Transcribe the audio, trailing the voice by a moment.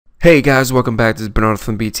Hey guys, welcome back. This is Bernard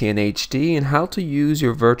from BTNHD and how to use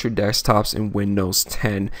your virtual desktops in Windows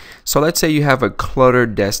 10. So let's say you have a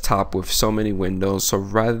cluttered desktop with so many windows, so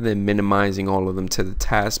rather than minimizing all of them to the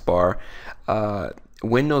taskbar,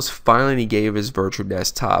 Windows finally gave us virtual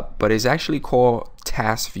desktop, but it's actually called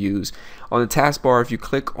task views. On the taskbar, if you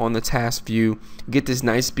click on the task view, you get this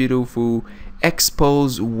nice beautiful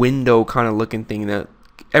exposed window kind of looking thing that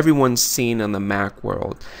everyone's seen on the Mac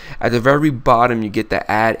world. At the very bottom, you get to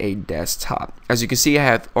add a desktop. As you can see, I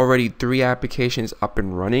have already 3 applications up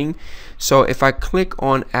and running. So if I click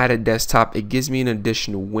on add a desktop, it gives me an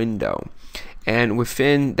additional window. And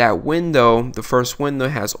within that window, the first window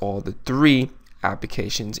has all the 3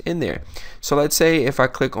 applications in there. So let's say if I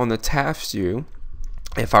click on the task view,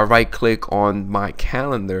 if I right click on my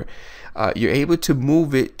calendar, you're able to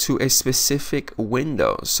move it to a specific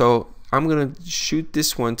window. So I'm gonna shoot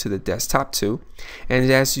this one to the desktop too,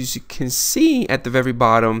 and as you can see at the very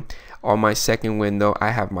bottom on my second window,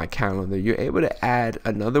 I have my calendar. You're able to add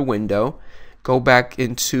another window, go back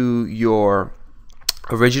into your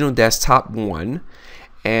original desktop 1,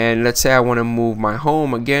 and let's say I want to move my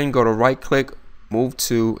home again, go to right click, move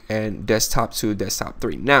to, and desktop 2, desktop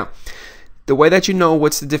 3. Now the way that you know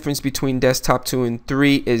what's the difference between desktop 2 and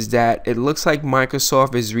 3 is that it looks like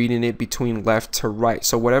Microsoft is reading it between left to right.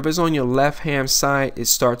 So whatever's on your left hand side, it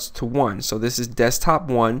starts to 1. So this is desktop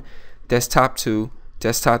 1, desktop 2,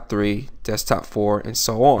 desktop 3, desktop 4, and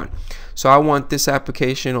so on. So I want this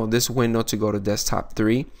application or this window to go to desktop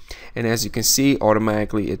 3, and as you can see,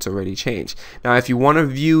 automatically it's already changed. Now if you want to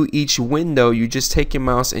view each window, you just take your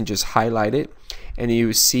mouse and just highlight it, and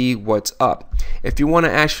you see what's up. If you want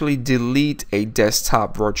to actually delete a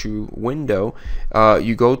desktop virtual window,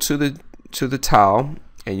 you go to the tile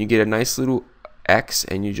and you get a nice little X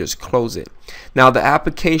and you just close it. Now the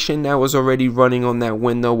application that was already running on that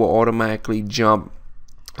window will automatically jump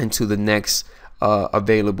into the next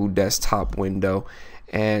available desktop window.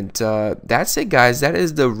 And that's it, guys. That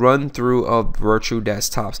is the run through of virtual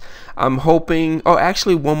desktops. I'm hoping, oh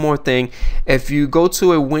actually one more thing, if you go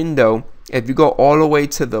to a window, if you go all the way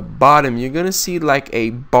to the bottom, you're gonna see like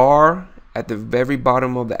a bar at the very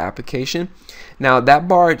bottom of the application. Now that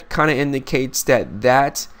bar kind of indicates that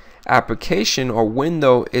that application or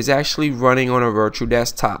window is actually running on a virtual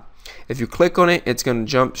desktop. If you click on it, it's gonna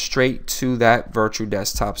jump straight to that virtual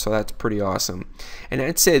desktop, so that's pretty awesome. And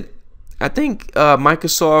that's it. I think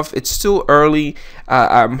Microsoft, it's still early.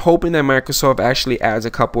 I'm hoping that Microsoft actually adds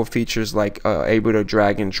a couple of features like able to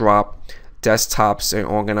drag and drop desktops and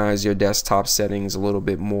organize your desktop settings a little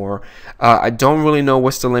bit more. I don't really know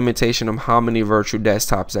what's the limitation of how many virtual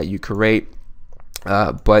desktops that you create,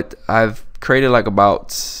 but I've created like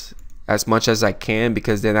about as much as I can,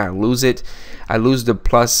 because then I lose it. I lose the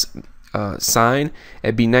plus sign.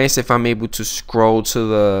 It'd be nice if I'm able to scroll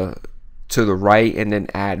to the right and then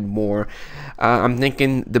add more. I'm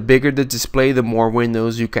thinking the bigger the display, the more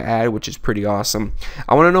windows you can add, which is pretty awesome.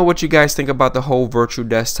 I want to know what you guys think about the whole virtual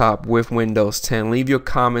desktop with Windows 10. Leave your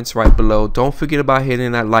comments right below. Don't forget about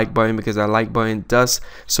hitting that like button, because that like button does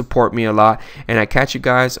support me a lot. And I catch you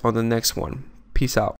guys on the next one. Peace out.